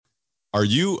Are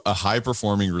you a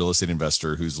high-performing real estate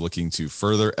investor who's looking to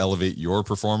further elevate your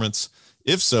performance?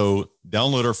 If so,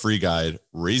 download our free guide,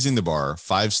 Raising the Bar,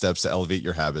 5 Steps to Elevate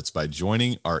Your Habits by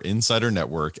joining our insider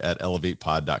network at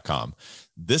elevatepod.com.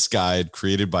 This guide,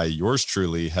 created by yours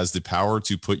truly, has the power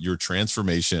to put your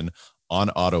transformation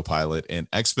on autopilot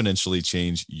and exponentially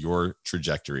change your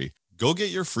trajectory. Go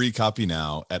get your free copy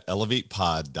now at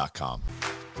elevatepod.com.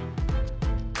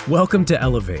 Welcome to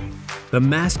Elevate, the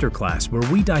masterclass where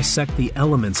we dissect the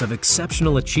elements of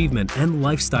exceptional achievement and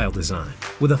lifestyle design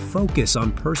with a focus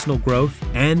on personal growth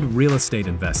and real estate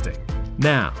investing.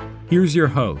 Now, here's your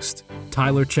host,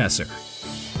 Tyler Chesser.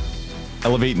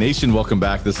 Elevate Nation, welcome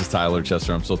back. This is Tyler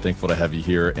Chesser. I'm so thankful to have you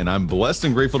here, and I'm blessed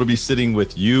and grateful to be sitting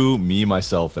with you, me,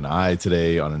 myself, and I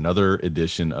today on another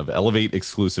edition of Elevate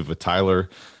Exclusive with Tyler.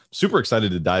 Super excited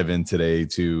to dive in today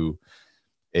to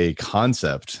a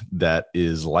concept that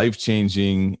is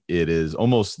life-changing. It is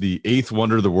almost the eighth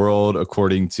wonder of the world,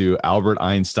 according to Albert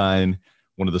Einstein,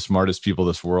 one of the smartest people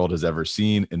this world has ever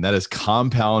seen, and that is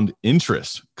compound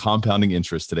interest. Compounding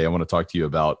interest. Today, I want to talk to you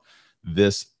about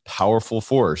this powerful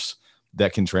force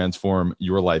that can transform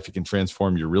your life. It can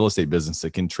transform your real estate business.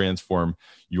 It can transform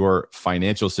your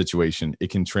financial situation. It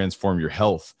can transform your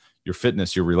health, your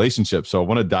fitness, your relationships. So I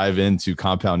want to dive into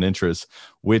compound interest,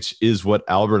 which is what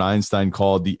Albert Einstein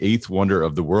called the eighth wonder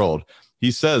of the world.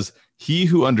 He says, he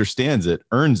who understands it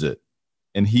earns it,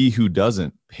 and he who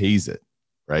doesn't pays it,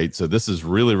 right? So this is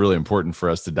really, really important for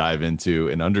us to dive into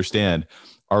and understand,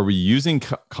 are we using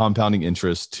compounding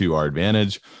interest to our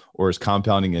advantage, or is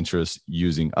compounding interest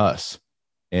using us?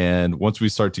 And once we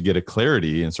start to get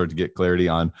clarity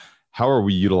on how are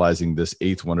we utilizing this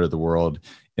eighth wonder of the world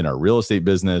in our real estate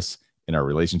business, in our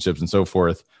relationships, and so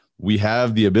forth, we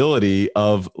have the ability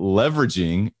of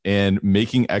leveraging and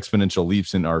making exponential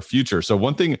leaps in our future. So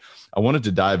one thing I wanted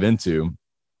to dive into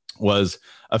was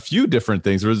a few different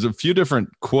things. There was a few different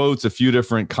quotes, a few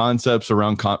different concepts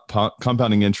around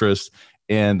compounding interest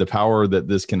and the power that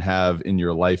this can have in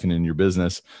your life and in your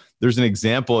business. There's an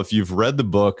example, if you've read the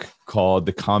book called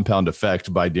The Compound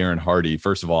Effect by Darren Hardy.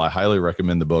 First of all, I highly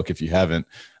recommend the book. If you haven't,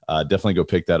 definitely go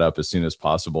pick that up as soon as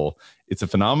possible. It's a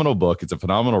phenomenal book. It's a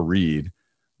phenomenal read.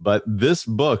 But this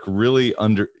book really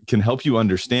can help you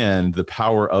understand the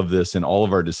power of this in all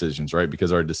of our decisions, right?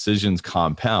 Because our decisions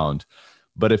compound.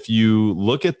 But if you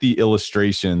look at the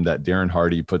illustration that Darren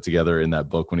Hardy put together in that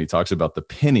book when he talks about the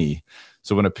penny,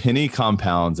 so when a penny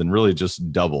compounds and really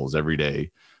just doubles every day,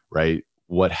 right?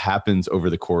 What happens over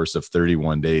the course of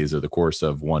 31 days or the course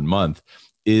of 1 month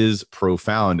is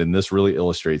profound. And this really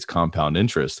illustrates compound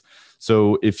interest.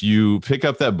 So if you pick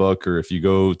up that book, or if you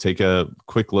go take a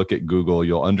quick look at Google,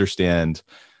 you'll understand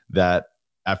that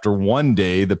after 1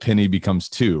 day, the penny becomes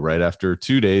 2, right? After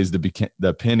 2 days,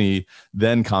 the penny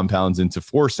then compounds into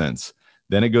 4 cents.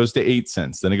 Then it goes to 8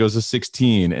 cents. Then it goes to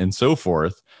 16 and so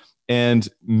forth. And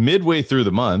midway through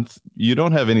the month, you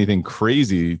don't have anything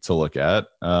crazy to look at.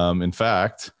 In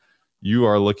fact, you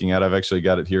are looking at, I've actually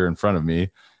got it here in front of me.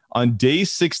 On day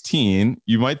 16,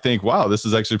 you might think, wow, this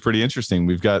is actually pretty interesting.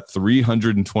 We've got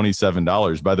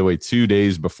 $327. By the way, 2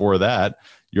 days before that,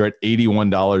 you're at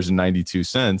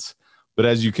 $81.92. But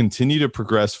as you continue to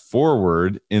progress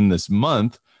forward in this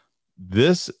month,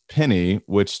 this penny,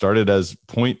 which started as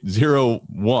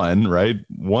 0.01, right,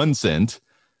 1 cent,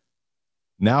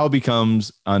 now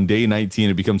becomes, on day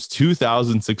 19, it becomes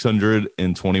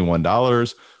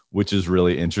 $2,621, which is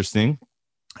really interesting.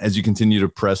 As you continue to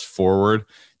press forward,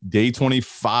 day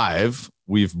 25,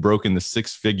 we've broken the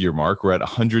 6-figure mark. We're at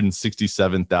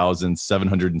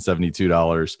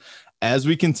 $167,772. As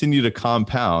we continue to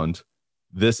compound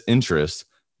this interest,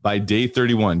 by day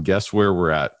 31, guess where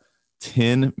we're at?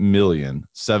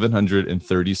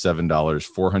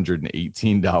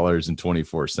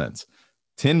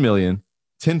 $10,737,418.24.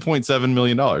 $10.7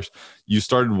 million. You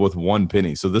started with 1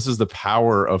 penny. So this is the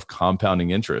power of compounding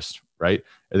interest, right?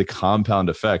 The compound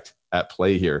effect at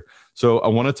play here. So I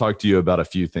want to talk to you about a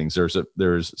few things.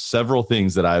 There's several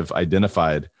things that I've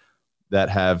identified that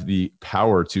have the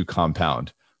power to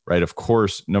compound, right? Of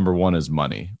course, number one is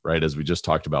money, right? As we just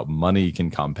talked about, money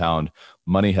can compound.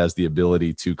 Money has the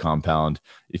ability to compound.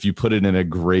 If you put it in a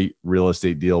great real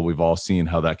estate deal, we've all seen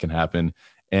how that can happen.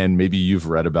 And maybe you've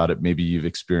read about it. Maybe you've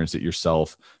experienced it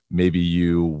yourself. Maybe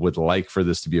you would like for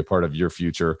this to be a part of your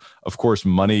future. Of course,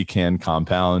 money can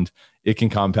compound. It can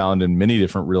compound in many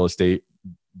different real estate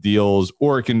deals,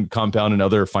 or it can compound in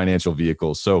other financial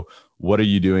vehicles. So what are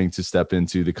you doing to step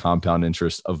into the compound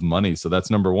interest of money? So that's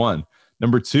number one.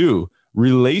 Number two,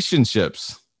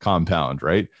 relationships compound,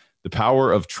 right? the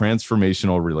power of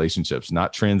transformational relationships,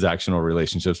 not transactional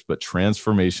relationships, but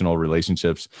transformational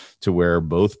relationships to where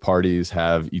both parties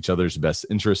have each other's best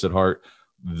interests at heart.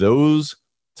 Those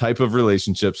type of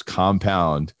relationships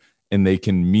compound, and they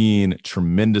can mean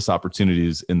tremendous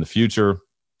opportunities in the future,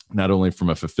 not only from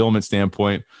a fulfillment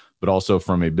standpoint, but also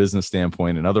from a business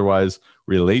standpoint and otherwise.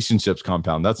 Relationships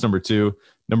compound. That's number 2.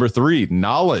 Number 3,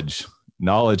 knowledge.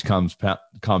 Knowledge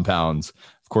compounds.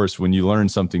 Of course, when you learn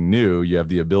something new, you have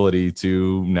the ability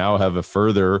to now have a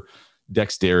further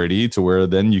dexterity to where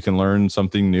then you can learn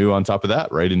something new on top of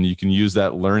that, right? And you can use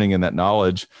that learning and that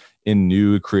knowledge in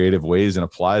new creative ways and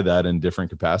apply that in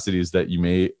different capacities that you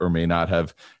may or may not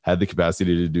have had the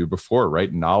capacity to do before,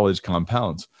 right? Knowledge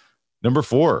compounds. Number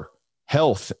 4,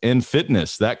 health and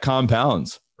fitness. That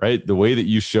compounds, right? The way that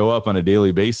you show up on a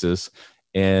daily basis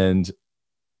and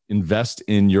invest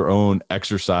in your own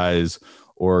exercise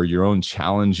or your own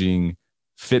challenging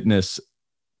fitness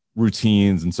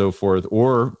routines and so forth,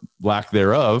 or lack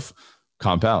thereof,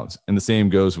 compounds. And the same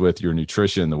goes with your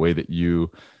nutrition, the way that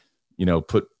you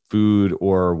put food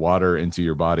or water into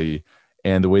your body,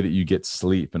 and the way that you get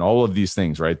sleep and all of these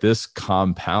things, right? This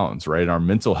compounds, right? Our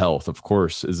mental health, of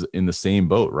course, is in the same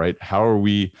boat, right?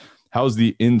 How's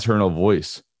the internal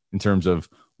voice in terms of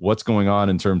what's going on,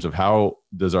 in terms of how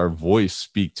does our voice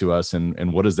speak to us,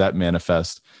 and what does that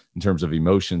manifest in terms of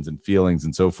emotions and feelings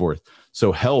and so forth.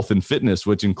 So health and fitness,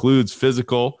 which includes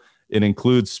physical, it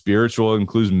includes spiritual, it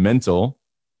includes mental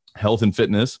health and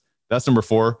fitness. That's number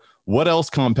 4. What else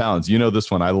compounds? You know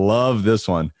this one. I love this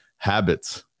one.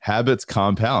 Habits. Habits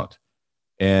compound,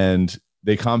 and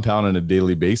they compound on a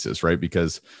daily basis, right?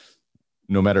 Because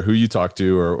no matter who you talk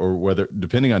to, or whether,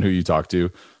 depending on who you talk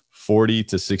to, 40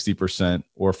 to 60%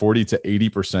 or 40 to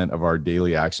 80% of our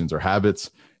daily actions are habits.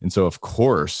 And so, of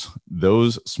course,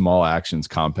 those small actions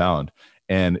compound.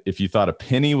 And if you thought a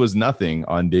penny was nothing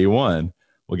on day 1,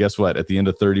 well, guess what? At the end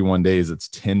of 31 days, it's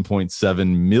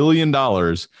 $10.7 million.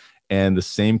 And the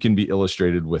same can be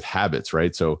illustrated with habits,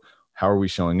 right? So how are we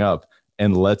showing up?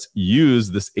 And let's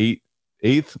use this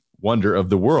eighth wonder of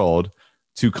the world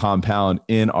to compound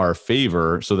in our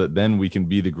favor so that then we can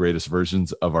be the greatest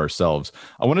versions of ourselves.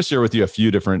 I want to share with you a few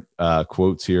different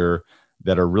quotes here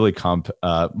that are really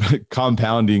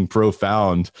compounding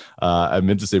profound. I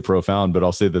meant to say profound, but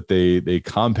I'll say that they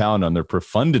compound on their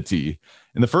profundity.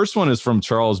 And the first one is from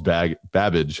Charles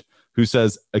Babbage, who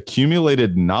says,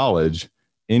 accumulated knowledge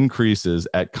increases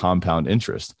at compound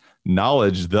interest.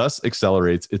 Knowledge thus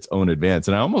accelerates its own advance.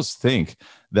 And I almost think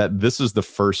that this is the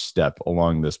first step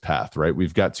along this path, right?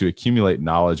 We've got to accumulate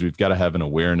knowledge. We've got to have an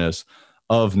awareness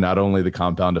of not only the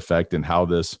compound effect and how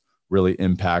this really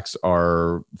impacts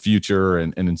our future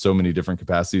and in so many different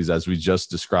capacities, as we just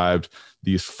described,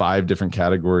 these 5 different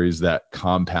categories that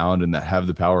compound and that have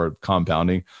the power of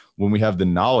compounding. When we have the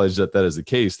knowledge that that is the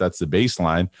case, that's the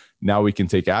baseline. Now we can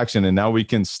take action, and now we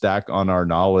can stack on our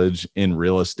knowledge in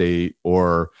real estate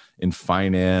or in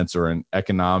finance or in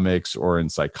economics or in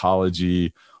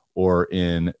psychology or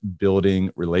in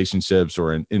building relationships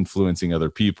or in influencing other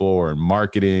people or in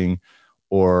marketing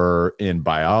or in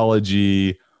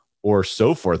biology or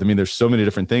so forth. I mean, there's so many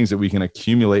different things that we can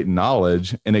accumulate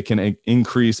knowledge, and it can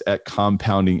increase at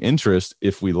compounding interest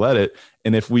if we let it.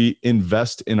 And if we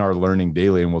invest in our learning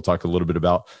daily, and we'll talk a little bit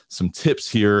about some tips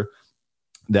here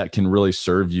that can really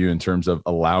serve you in terms of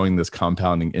allowing this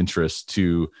compounding interest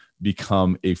to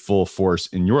become a full force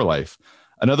in your life.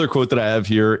 Another quote that I have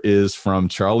here is from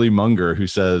Charlie Munger, who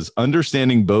says,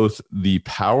 understanding both the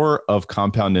power of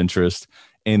compound interest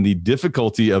and the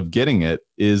difficulty of getting it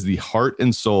is the heart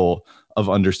and soul of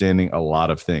understanding a lot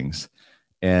of things.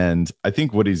 And I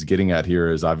think what he's getting at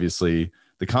here is obviously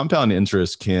the compound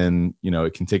interest can,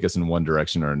 it can take us in one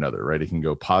direction or another, right? It can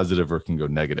go positive or it can go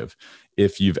negative.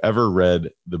 If you've ever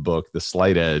read the book, The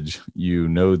Slight Edge, you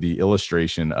know the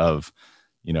illustration of,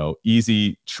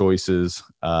 easy choices,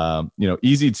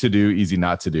 easy to do, easy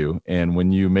not to do. And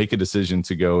when you make a decision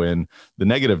to go in the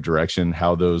negative direction,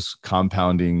 how those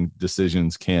compounding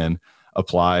decisions can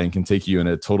apply and can take you in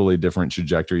a totally different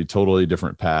trajectory, totally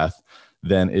different path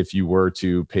than if you were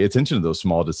to pay attention to those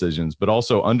small decisions, but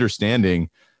also understanding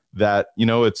that,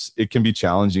 it can be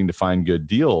challenging to find good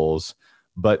deals,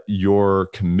 but your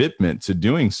commitment to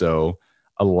doing so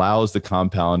allows the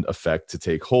compound effect to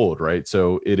take hold, right?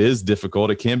 So it is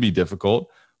difficult. It can be difficult,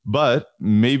 but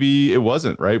maybe it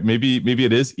wasn't, right? Maybe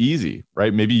it is easy,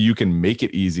 right? Maybe you can make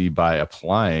it easy by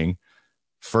applying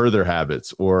further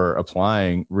habits or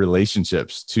applying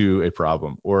relationships to a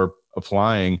problem or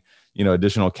applying,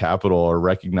 additional capital, or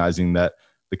recognizing that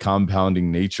the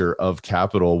compounding nature of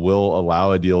capital will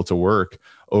allow a deal to work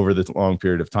over the long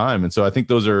period of time. And so I think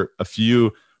those are a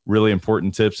few really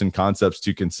important tips and concepts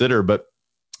to consider. But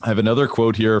I have another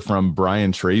quote here from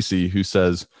Brian Tracy, who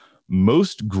says,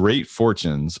 most great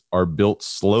fortunes are built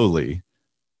slowly.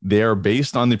 They are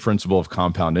based on the principle of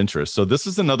compound interest. So this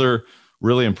is another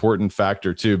really important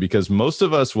factor too, because most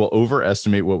of us will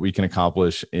overestimate what we can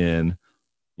accomplish in,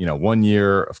 1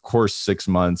 year, of course, 6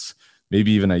 months,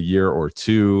 maybe even a year or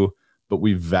two, but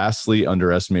we vastly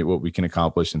underestimate what we can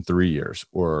accomplish in 3 years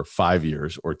or 5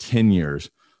 years or 10 years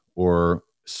or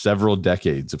several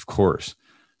decades, of course.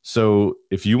 So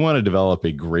if you want to develop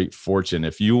a great fortune,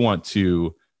 if you want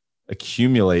to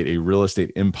accumulate a real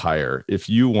estate empire, if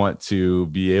you want to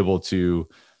be able to,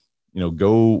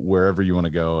 go wherever you want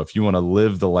to go, if you want to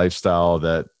live the lifestyle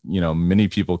that, many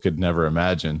people could never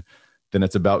imagine, then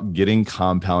it's about getting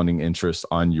compounding interest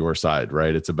on your side,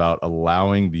 right? It's about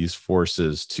allowing these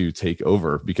forces to take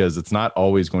over, because it's not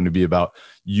always going to be about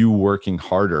you working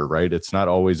harder, right? It's not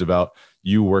always about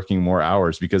you working more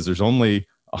hours, because there's only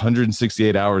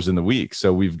 168 hours in the week.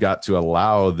 So we've got to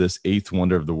allow this eighth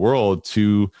wonder of the world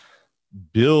to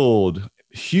build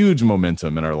huge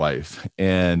momentum in our life.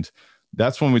 And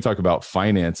that's when we talk about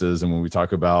finances, and when we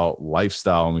talk about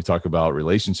lifestyle, and we talk about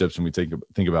relationships, and we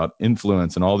think about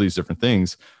influence and all these different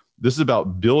things. This is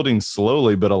about building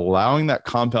slowly, but allowing that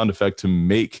compound effect to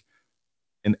make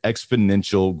an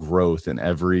exponential growth in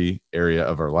every area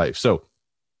of our life. So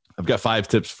I've got 5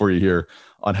 tips for you here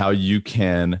on how you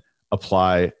can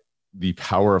apply the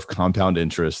power of compound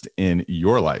interest in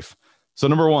your life. So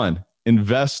number 1,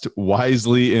 invest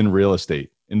wisely in real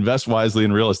estate. Invest wisely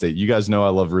in real estate. You guys know I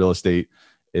love real estate.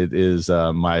 It is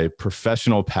my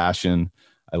professional passion.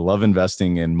 I love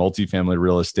investing in multifamily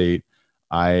real estate.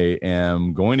 I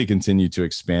am going to continue to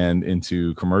expand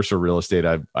into commercial real estate.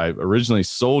 I originally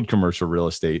sold commercial real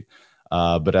estate,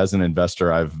 but as an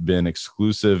investor, I've been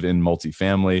exclusive in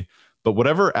multifamily. But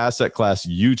whatever asset class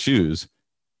you choose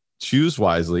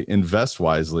wisely, invest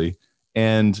wisely,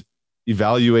 and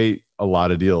evaluate a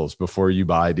lot of deals before you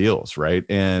buy deals, right?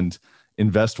 And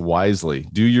invest wisely,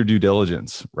 do your due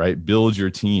diligence, right? Build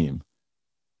your team,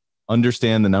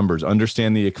 understand the numbers,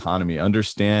 understand the economy,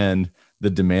 understand the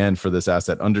demand for this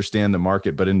asset, understand the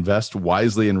market, but invest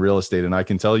wisely in real estate. And I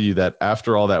can tell you that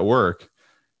after all that work,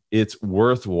 it's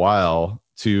worthwhile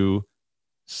to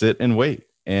sit and wait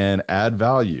and add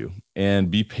value and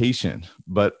be patient.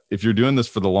 But if you're doing this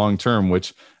for the long term,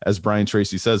 which, as Brian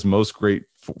Tracy says, most great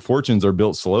fortunes are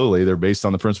built slowly, they're based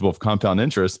on the principle of compound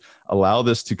interest, allow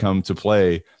this to come to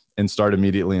play and start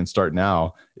immediately and start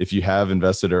now. If you have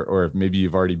invested, or if maybe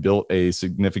you've already built a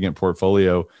significant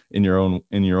portfolio in your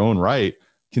own right,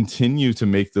 continue to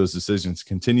make those decisions,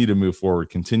 continue to move forward,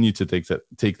 continue to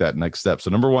take that next step. So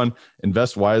number 1,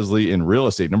 invest wisely in real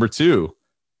estate. Number 2,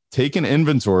 take an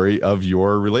inventory of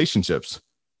your relationships.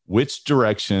 Which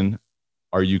direction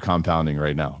are you compounding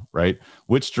right now, right?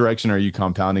 Which direction are you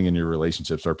compounding in your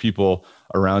relationships? Are people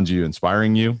around you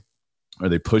inspiring you? Are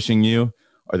they pushing you?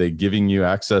 Are they giving you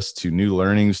access to new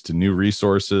learnings, to new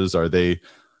resources? Are they,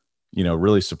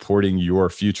 really supporting your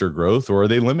future growth, or are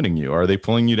they limiting you? Are they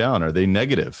pulling you down? Are they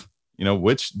negative?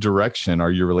 Which direction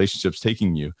are your relationships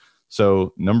taking you?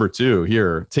 So number 2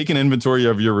 here, take an inventory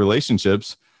of your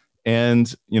relationships,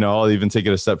 and, I'll even take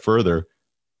it a step further.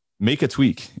 Make a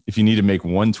tweak if you need to make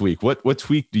one tweak. What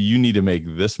tweak do you need to make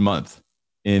this month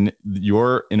in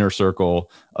your inner circle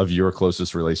of your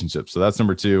closest relationships? So that's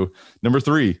number 2. Number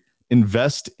 3,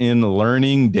 invest in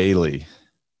learning daily.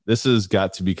 This has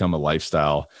got to become a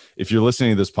lifestyle. If you're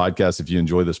listening to this podcast, if you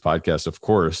enjoy this podcast, of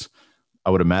course, I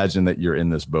would imagine that you're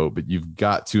in this boat, but you've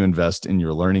got to invest in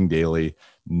your learning daily.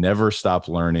 Never stop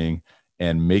learning,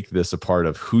 and make this a part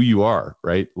of who you are,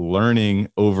 right?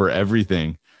 Learning over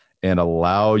everything. And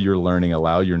allow your learning,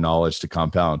 allow your knowledge to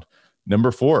compound.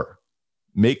 Number 4,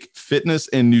 make fitness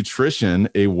and nutrition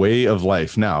a way of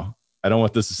life. Now, I don't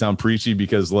want this to sound preachy,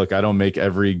 because look, I don't make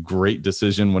every great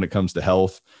decision when it comes to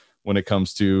health, when it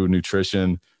comes to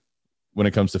nutrition, when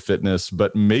it comes to fitness,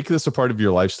 but make this a part of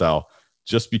your lifestyle.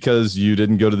 Just because you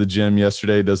didn't go to the gym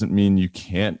yesterday doesn't mean you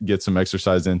can't get some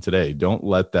exercise in today. Don't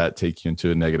let that take you into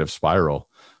a negative spiral.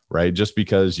 Right? Just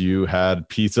because you had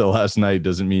pizza last night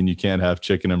doesn't mean you can't have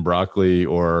chicken and broccoli,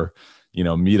 or,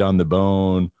 meat on the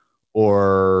bone,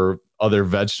 or other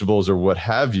vegetables, or what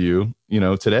have you,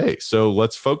 today. So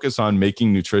let's focus on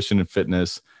making nutrition and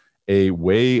fitness a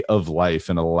way of life,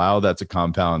 and allow that to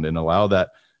compound, and allow that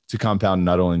to compound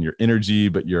not only in your energy,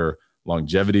 but your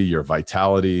longevity, your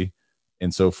vitality,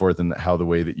 and so forth, and how the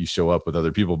way that you show up with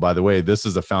other people. By the way, this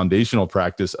is a foundational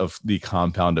practice of the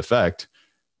compound effect.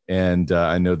 And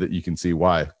I know that you can see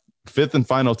why. 5th and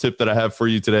final tip that I have for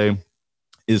you today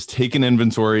is take an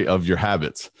inventory of your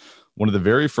habits. One of the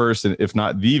very first, and if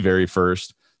not the very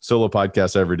first, solo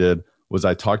podcast I ever did was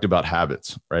I talked about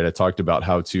habits, right? I talked about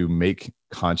how to make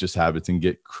conscious habits and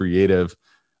get creative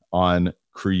on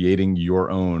creating your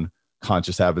own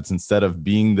conscious habits instead of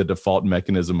being the default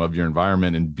mechanism of your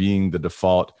environment and being the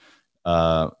default,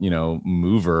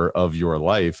 mover of your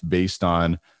life based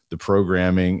on the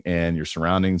programming and your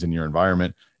surroundings and your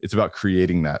environment. It's about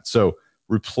creating that. So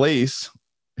here's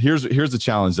the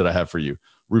challenge that I have for you.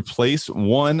 Replace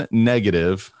one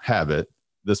negative habit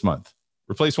this month.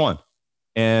 Replace one.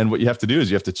 And what you have to do is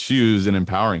you have to choose an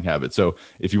empowering habit. So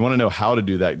if you want to know how to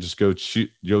do that, just go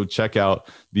check out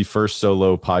the first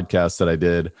solo podcast that I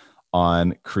did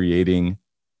on creating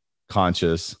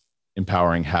conscious,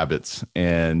 empowering habits.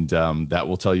 And that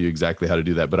will tell you exactly how to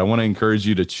do that. But I want to encourage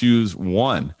you to choose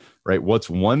one, right? What's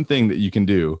one thing that you can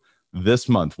do this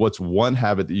month? What's one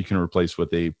habit that you can replace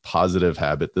with a positive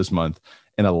habit this month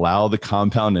and allow the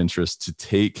compound interest to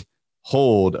take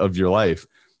hold of your life?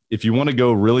 If you want to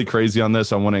go really crazy on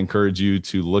this, I want to encourage you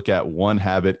to look at one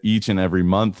habit each and every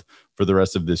month for the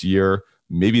rest of this year.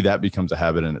 Maybe that becomes a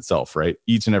habit in itself, right?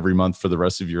 Each and every month for the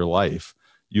rest of your life,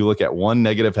 you look at one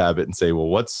negative habit and say, well,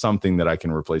 what's something that I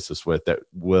can replace this with that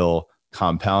will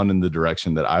compound in the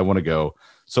direction that I want to go?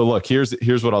 So look, here's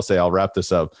what I'll say. I'll wrap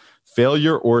this up.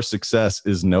 Failure or success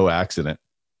is no accident.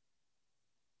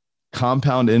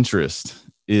 Compound interest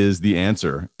is the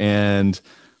answer. And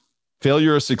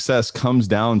failure or success comes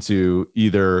down to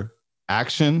either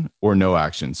action or no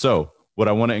action. So what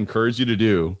I want to encourage you to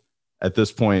do at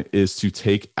this point is to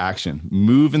take action,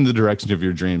 move in the direction of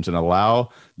your dreams, and allow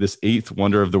this eighth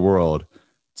wonder of the world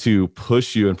to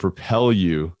push you and propel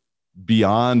you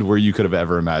beyond where you could have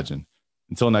ever imagined.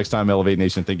 Until next time, Elevate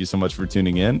Nation, thank you so much for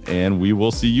tuning in, and we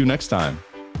will see you next time.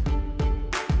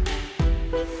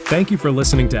 Thank you for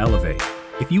listening to Elevate.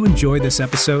 If you enjoyed this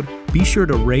episode, be sure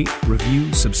to rate,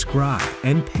 review, subscribe,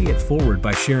 and pay it forward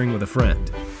by sharing with a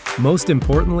friend. Most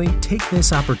importantly, take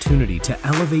this opportunity to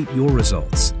elevate your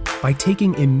results by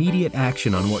taking immediate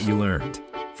action on what you learned.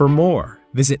 For more,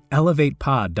 visit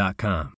elevatepod.com.